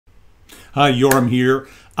Hi, Yoram here.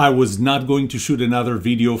 I was not going to shoot another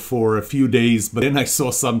video for a few days, but then I saw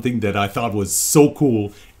something that I thought was so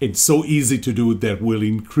cool and so easy to do that will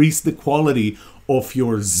increase the quality of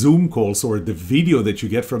your Zoom calls or the video that you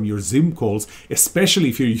get from your Zoom calls, especially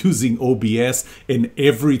if you're using OBS and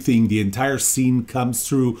everything, the entire scene comes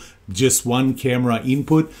through just one camera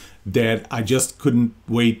input, that I just couldn't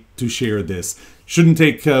wait to share this. Shouldn't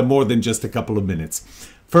take more than just a couple of minutes.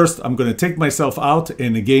 First, I'm going to take myself out,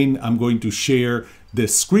 and again, I'm going to share the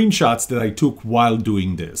screenshots that I took while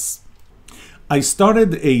doing this. I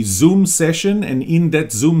started a Zoom session, and in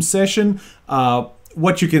that Zoom session,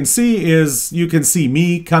 what you can see is you can see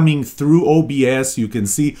me coming through OBS. You can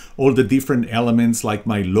see all the different elements like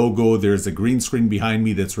my logo. There's a green screen behind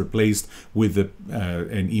me that's replaced with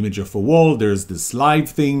an image of a wall. There's this live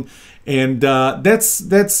thing, and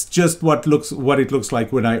that's just what it looks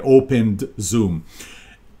like when I opened Zoom.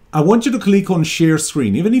 I want you to click on Share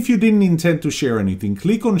Screen. Even if you didn't intend to share anything,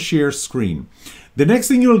 click on Share Screen. The next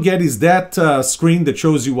thing you'll get is that screen that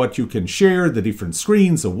shows you what you can share, the different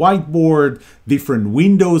screens, a whiteboard, different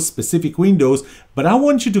windows, specific windows. But I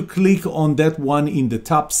want you to click on that one in the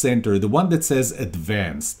top center, the one that says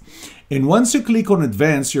Advanced. And once you click on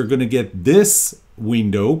Advanced, you're going to get this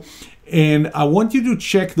window. And I want you to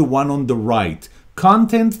check the one on the right,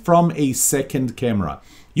 Content from a Second Camera.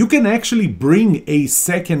 You can actually bring a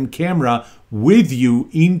second camera with you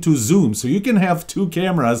into Zoom. So you can have two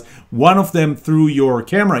cameras, one of them through your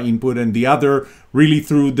camera input and the other really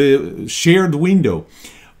through the shared window.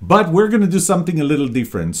 But we're going to do something a little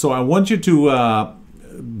different. So I want you to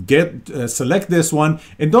select this one,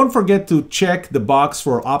 and don't forget to check the box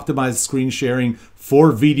for optimized screen sharing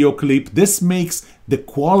for video clip. This makes the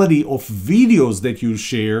quality of videos that you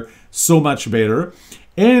share so much better.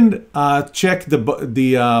 And check the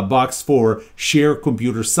box for share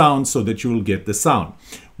computer sound so that you will get the sound.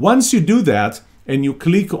 Once you do that and you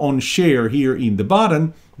click on share here in the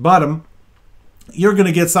bottom, you're going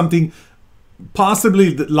to get something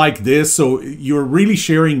possibly like this. So you're really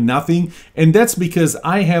sharing nothing. And that's because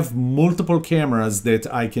I have multiple cameras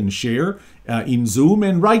that I can share in Zoom.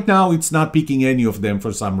 And right now it's not picking any of them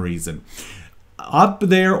for some reason. Up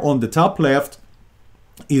there on the top left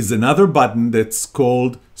is another button that's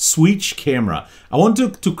called Switch Camera. I want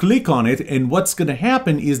to click on it, and what's going to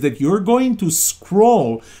happen is that you're going to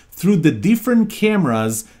scroll through the different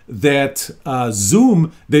cameras that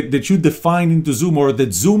that you define into Zoom, or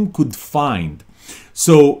that Zoom could find.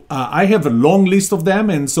 So I have a long list of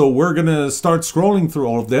them, and so we're going to start scrolling through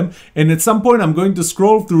all of them. And at some point I'm going to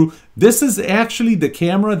scroll through. This is actually the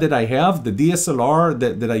camera that I have, the DSLR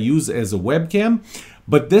that I use as a webcam.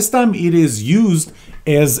 But this time it is used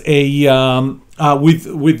as a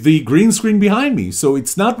with the green screen behind me. So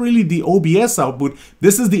it's not really the OBS output.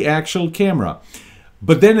 This is the actual camera.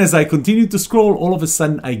 But then as I continue to scroll, all of a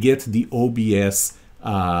sudden I get the OBS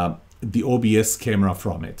camera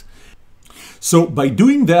from it. So by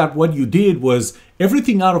doing that, what you did was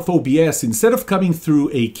everything out of OBS, instead of coming through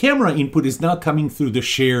a camera input, is now coming through the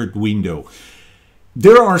shared window.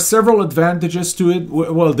 There are several advantages to it.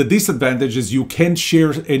 Well, the disadvantage is you can't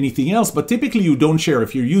share anything else, but typically you don't share.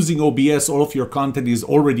 If you're using OBS, all of your content is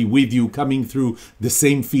already with you, coming through the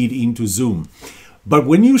same feed into Zoom. But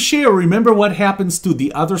when you share, remember what happens to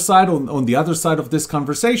the other side, on the other side of this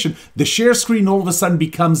conversation. The share screen all of a sudden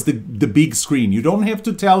becomes the big screen. You don't have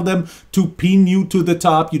to tell them to pin you to the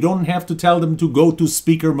top. You don't have to tell them to go to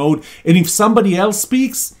speaker mode. And if somebody else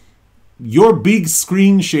speaks, your big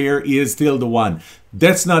screen share is still the one.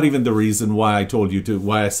 That's not even the reason why I told you to,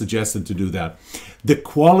 why I suggested to do that. The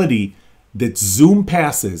quality that Zoom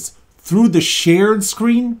passes through the shared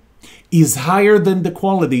screen is higher than the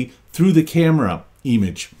quality through the camera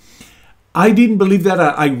image. I didn't believe that.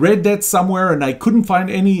 I read that somewhere and I couldn't find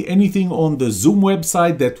anything on the Zoom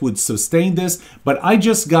website that would sustain this, but I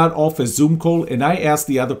just got off a Zoom call and I asked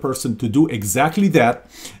the other person to do exactly that.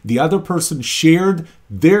 The other person shared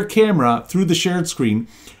their camera through the shared screen.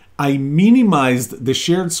 I minimized the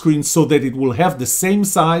shared screen so that it will have the same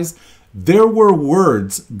size. There were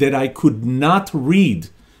words that I could not read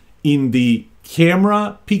in the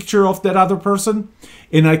camera picture of that other person,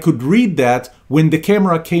 and I could read that when the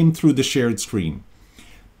camera came through the shared screen.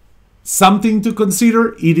 Something to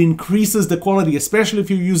consider, it increases the quality, especially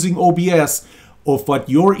if you're using OBS, of what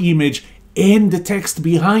your image and the text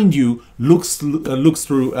behind you looks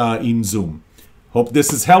through in Zoom. Hope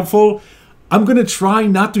this is helpful. I'm going to try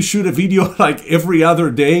not to shoot a video like every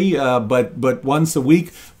other day, but once a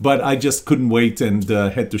week, but I just couldn't wait and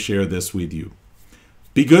had to share this with you.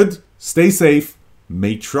 Be good, stay safe,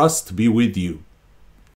 may trust be with you.